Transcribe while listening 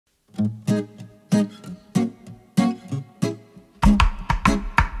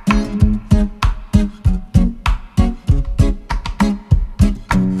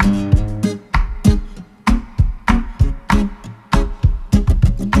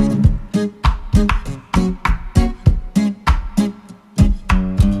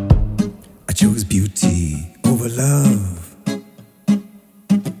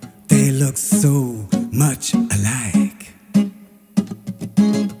look so much alike.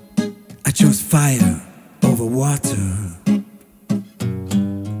 I chose fire over water.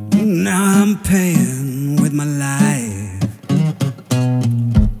 Now I'm paying with my life.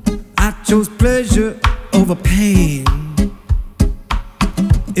 I chose pleasure over pain.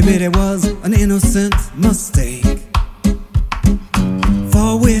 If it was an innocent mistake,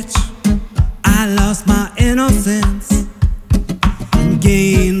 for which I lost my innocence and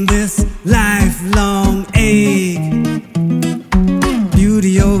gained this lifelong ache.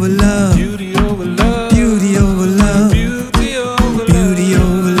 Beauty over love, beauty over love, beauty over love, beauty over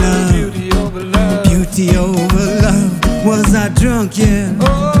love, beauty over love, beauty over love. Was I drunk? Yeah.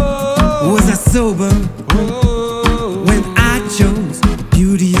 Was I sober? When I chose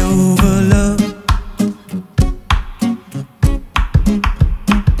beauty over love.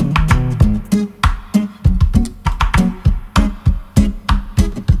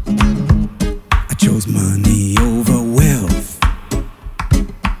 I chose money over wealth.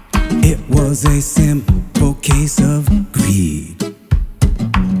 It was a simple case of greed.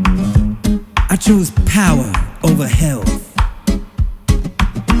 I chose power over health.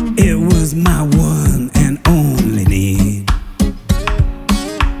 It was my one and only need.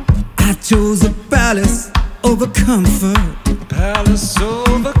 I chose a palace over comfort. Palace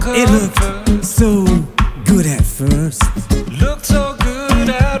over comfort. It looked so good at first. Looked so good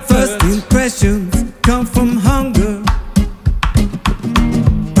at first. First impressions come from hunger,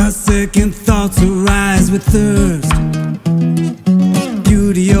 but second thoughts arise with thirst.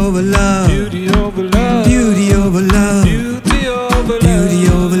 Beauty over love, beauty over love, beauty over love, beauty over love, beauty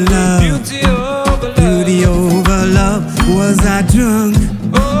over love, beauty over love, beauty over love. Was I drunk?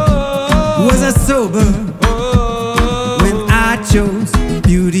 Was I sober? When I chose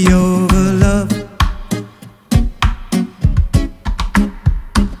beauty over love.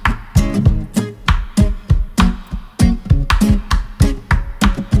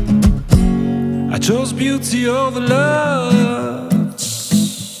 I chose beauty over love.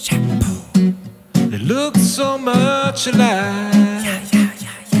 They looked so much alike.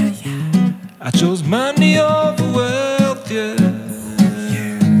 I chose money over wealth, yeah.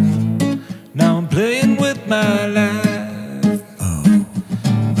 Now I'm playing with my life.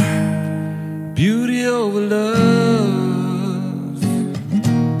 Beauty over love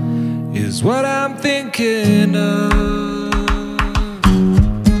is what I'm thinking of.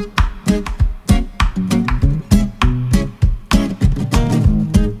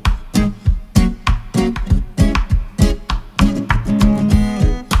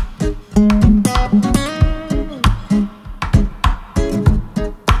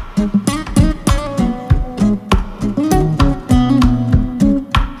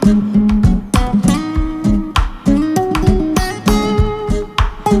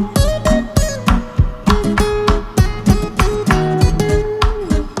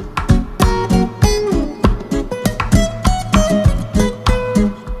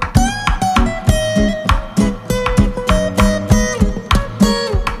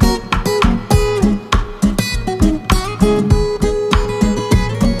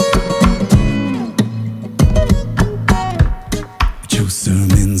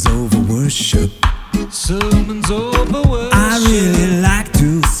 Sermons over worship. Sermons over worship. I really like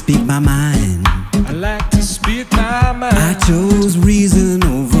to speak my mind. I like to speak my mind. I chose reason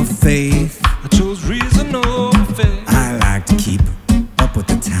over faith. I chose reason over faith. I like to keep up with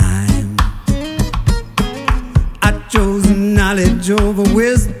the time. I chose knowledge over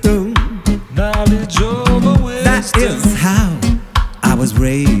wisdom. Knowledge over wisdom. That is how I was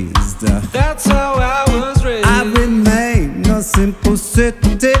raised. That's how I was raised. I remain a simple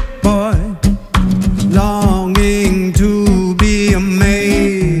city boy.